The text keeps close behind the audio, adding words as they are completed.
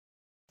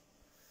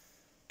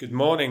Good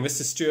morning, this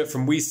is Stewart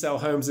from We Sell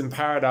Homes in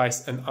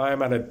Paradise, and I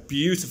am at a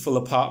beautiful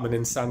apartment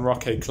in San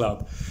Roque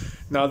Club.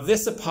 Now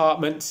this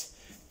apartment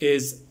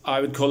is,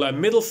 I would call it a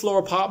middle floor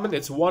apartment.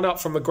 It's one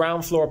up from a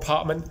ground floor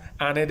apartment,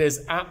 and it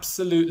is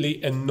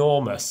absolutely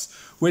enormous.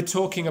 We're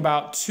talking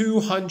about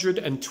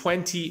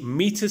 220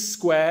 meters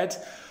squared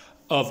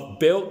of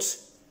built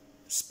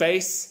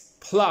space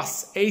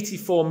plus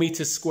 84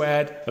 meters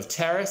squared of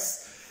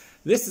terrace.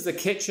 This is a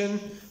kitchen.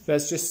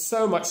 There's just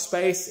so much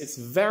space. It's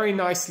very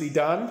nicely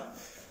done.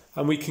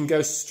 And we can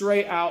go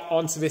straight out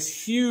onto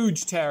this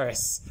huge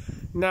terrace.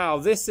 Now,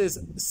 this is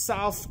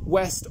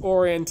southwest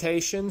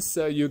orientation,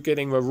 so you're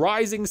getting the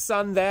rising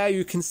sun there,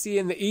 you can see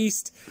in the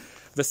east,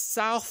 the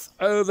south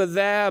over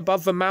there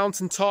above the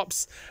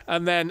mountaintops,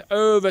 and then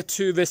over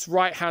to this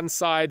right-hand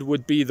side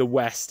would be the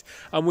west.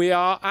 And we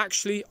are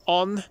actually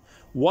on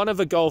one of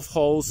the golf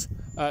holes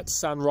at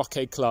San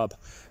Roque Club.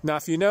 Now,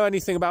 if you know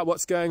anything about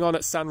what's going on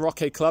at San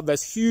Roque Club,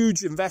 there's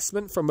huge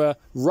investment from a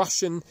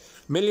Russian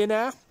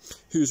millionaire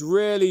who's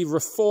really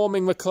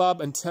reforming the club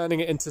and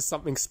turning it into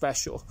something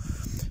special.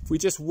 If we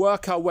just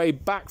work our way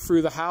back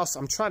through the house,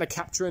 I'm trying to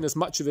capture in as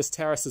much of this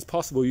terrace as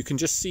possible. You can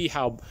just see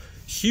how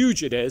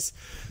huge it is.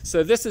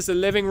 So this is the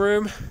living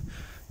room,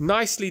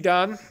 nicely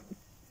done.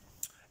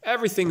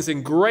 Everything's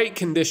in great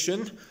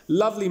condition,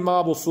 lovely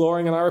marble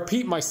flooring, and I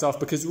repeat myself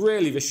because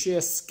really the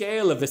sheer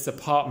scale of this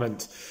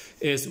apartment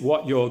is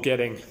what you're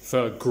getting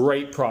for a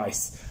great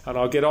price, and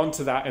I'll get on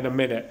to that in a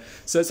minute.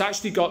 So it's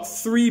actually got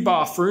 3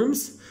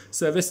 bathrooms.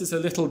 So this is a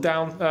little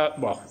down,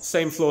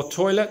 same floor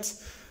toilet.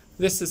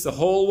 This is the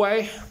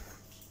hallway.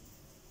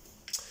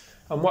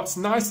 And what's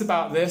nice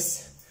about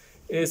this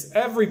is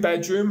every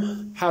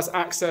bedroom has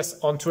access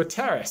onto a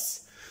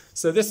terrace.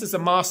 So this is a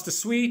master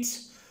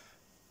suite.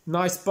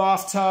 Nice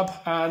bathtub,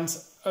 and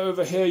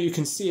over here you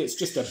can see it's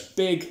just a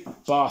big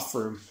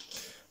bathroom.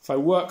 If I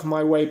work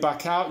my way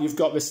back out, you've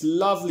got this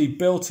lovely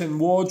built-in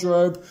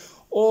wardrobe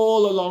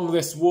all along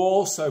this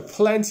wall, so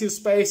plenty of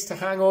space to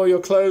hang all your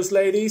clothes,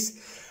 ladies.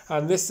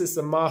 And this is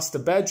the master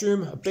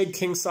bedroom, a big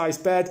king-size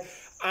bed,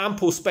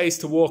 ample space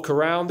to walk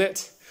around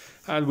it.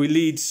 And we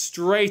lead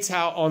straight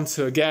out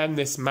onto, again,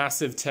 this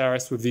massive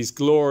terrace with these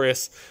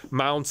glorious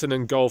mountain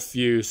and golf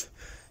views.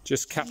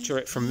 Just capture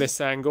it from this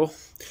angle.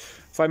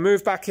 If I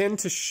move back in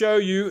to show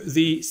you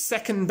the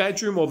second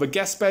bedroom or the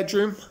guest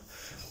bedroom,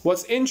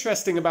 what's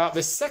interesting about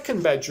this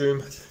second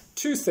bedroom,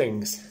 2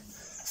 things.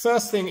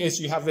 First thing is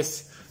you have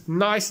this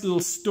nice little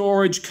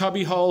storage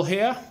cubby hole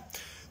here.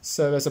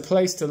 So there's a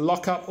place to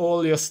lock up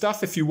all your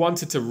stuff if you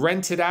wanted to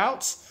rent it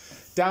out.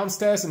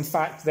 Downstairs, in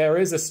fact, there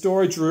is a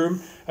storage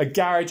room, a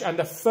garage, and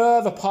a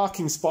further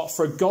parking spot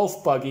for a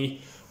golf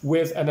buggy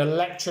with an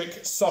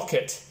electric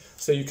socket,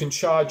 so you can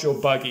charge your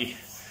buggy.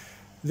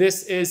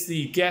 This is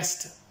the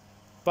guest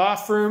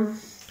bathroom,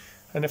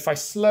 and if I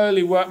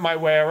slowly work my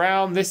way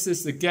around, this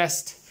is the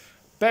guest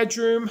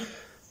bedroom.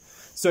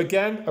 So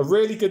again, a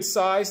really good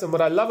size, and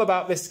what I love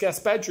about this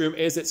guest bedroom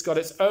is it's got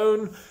its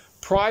own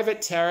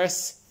private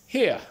terrace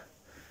here.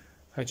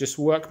 I just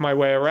work my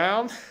way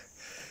around.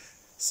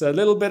 So a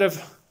little bit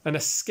of an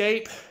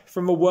escape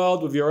from the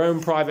world with your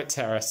own private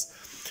terrace.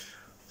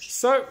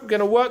 So I'm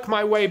going to work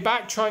my way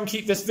back, try and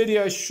keep this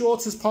video as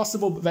short as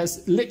possible, but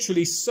there's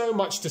literally so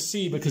much to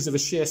see because of the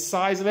sheer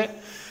size of it.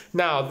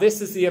 Now,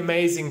 this is the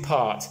amazing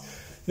part.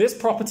 This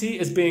property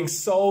is being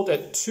sold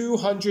at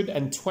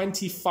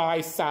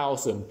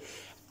 $225,000,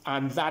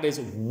 and that is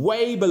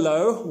way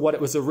below what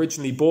it was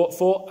originally bought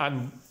for,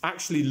 and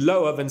actually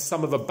lower than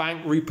some of the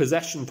bank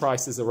repossession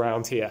prices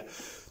around here.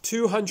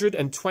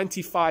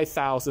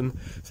 $225,000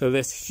 for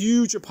this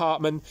huge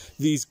apartment,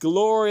 these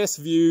glorious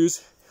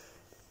views.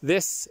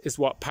 This is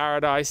what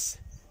paradise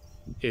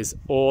is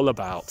all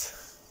about.